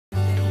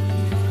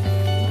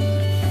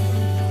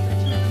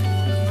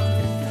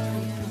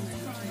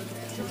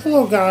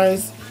Hello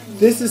guys,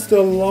 this is the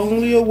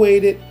longly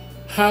awaited,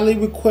 highly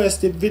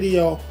requested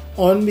video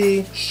on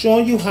me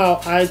showing you how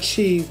I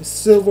achieve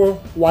silver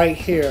white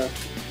hair.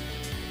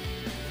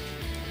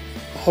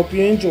 I hope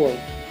you enjoy.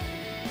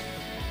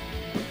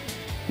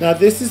 Now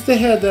this is the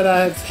hair that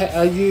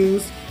I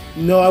use.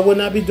 No, I will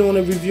not be doing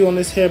a review on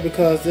this hair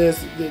because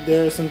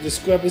there are some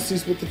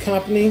discrepancies with the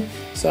company,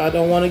 so I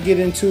don't want to get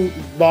into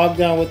bogged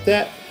down with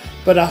that.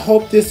 But I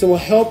hope this will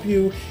help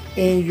you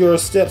in your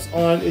steps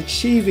on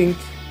achieving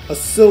a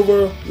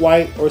silver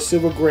white or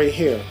silver gray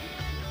hair.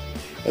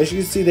 As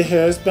you can see, the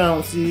hair is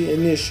bouncy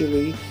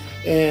initially,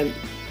 and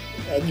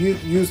you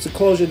use the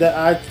closure that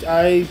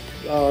I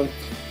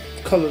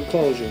colored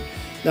closure.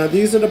 Now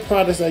these are the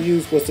products I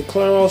used. Was the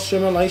Clairol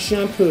Shimmering Lights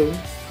Shampoo,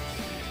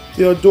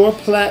 the Adore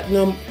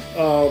Platinum.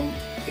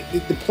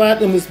 The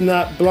platinum is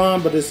not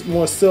blonde, but it's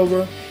more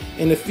silver,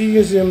 and the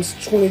Infusium's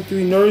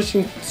 23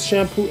 Nourishing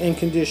shampoo and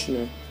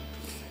conditioner.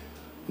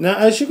 Now,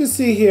 as you can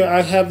see here,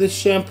 I have this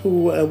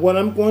shampoo, and what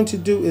I'm going to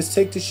do is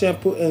take the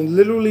shampoo and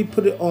literally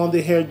put it on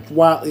the hair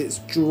while it's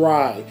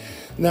dry.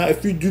 Now,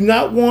 if you do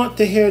not want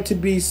the hair to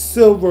be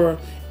silver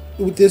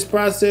with this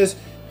process,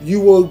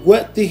 you will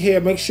wet the hair.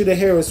 Make sure the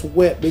hair is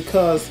wet,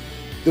 because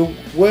the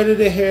wetter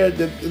the hair,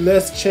 the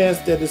less chance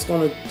that it's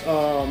going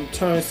to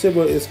turn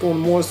silver. It's going to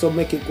more so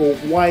make it go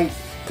white,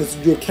 because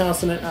you're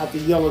canceling out the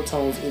yellow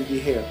tones in the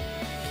hair.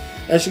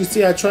 As you can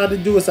see, I tried to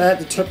do is I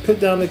had to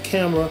put down the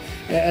camera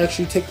and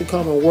actually take the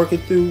comb and work it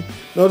through.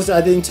 Notice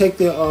I didn't take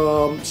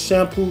the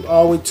shampoo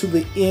all the way to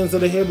the ends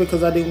of the hair,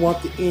 because I didn't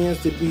want the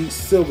ends to be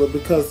silver,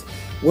 because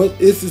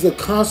this is a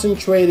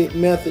concentrated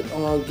method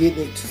on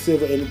getting it to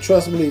silver, and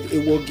trust me,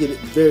 it will get it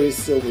very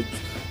silver,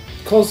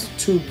 close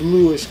to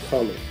bluish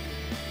color.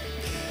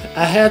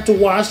 I had to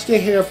wash the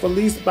hair for at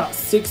least about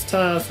 6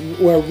 times,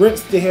 or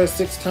rinse the hair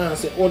 6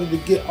 times in order to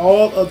get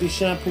all of the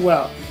shampoo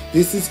out.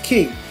 This is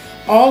key.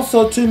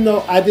 Also to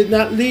note, I did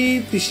not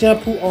leave the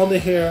shampoo on the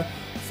hair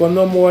for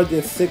no more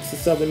than 6 to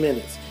 7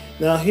 minutes.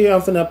 Now here I'm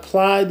going to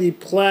apply the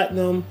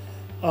platinum,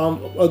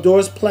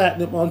 Adore's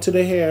platinum onto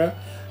the hair.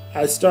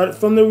 I started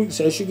from the roots,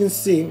 as you can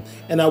see,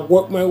 and I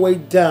worked my way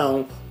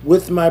down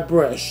with my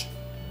brush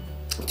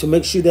to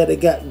make sure that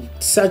it got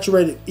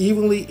saturated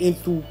evenly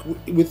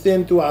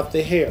throughout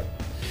the hair.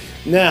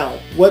 Now,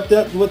 what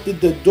the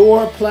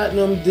Adore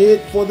Platinum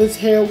did for this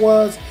hair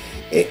was,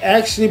 it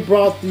actually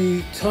brought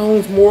the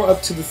tones more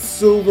up to the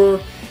silver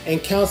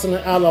and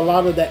canceling out a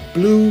lot of that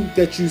blue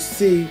that you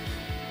see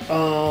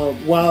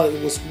while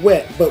it was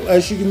wet. But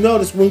as you can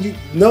notice, when you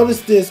notice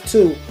this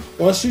too,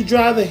 once you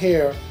dry the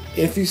hair,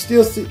 if you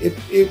still see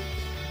if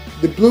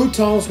the blue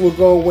tones will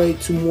go away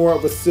to more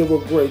of a silver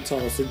gray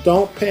tone. So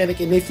don't panic,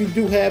 and if you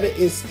do have it,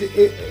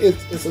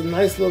 it's a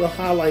nice little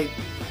highlight,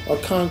 or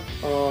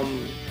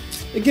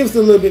it gives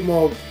a little bit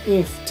more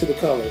oomph to the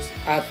colors,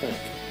 I think.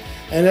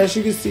 And as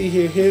you can see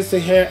here, here's the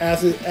hair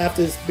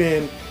after it's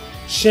been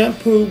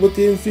shampooed with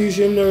the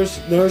Infusium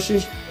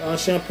Nourishing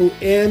shampoo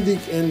and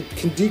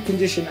deep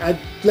condition. I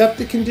left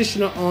the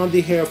conditioner on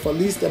the hair for at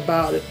least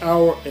about an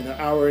hour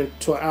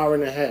to an hour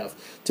and a half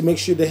to make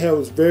sure the hair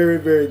was very,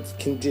 very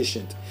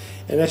conditioned.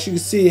 And as you can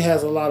see, it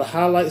has a lot of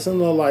highlights and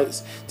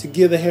lowlights to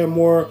give the hair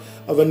more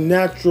of a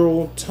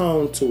natural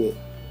tone to it.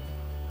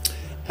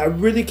 I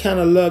really kind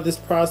of love this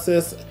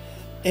process.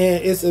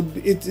 And it's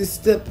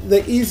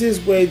the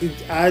easiest way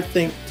I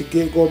think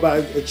to go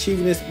about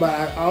achieving this. But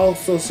I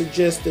also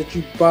suggest that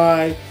you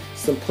buy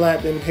some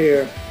platinum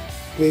hair,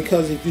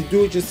 because if you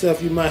do it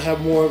yourself, you might have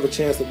more of a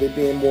chance of it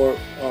being more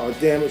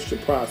damaged to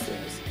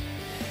process.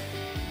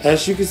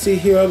 As you can see,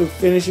 here are the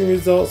finishing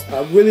results.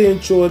 I really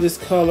enjoy this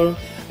color.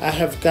 I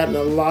have gotten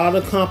a lot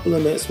of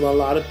compliments from a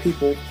lot of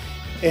people,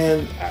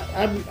 and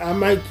I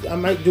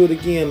might do it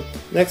again.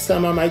 Next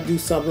time I might do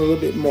something a little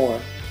bit more.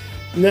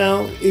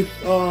 Now,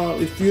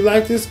 if you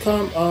like this,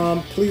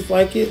 please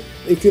like it.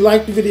 If you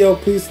like the video,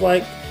 please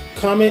like,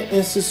 comment,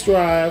 and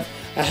subscribe.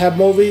 I have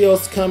more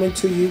videos coming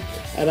to you,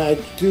 and I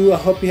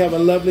hope you have a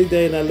lovely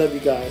day, and I love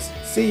you guys.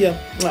 See ya.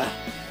 Mwah.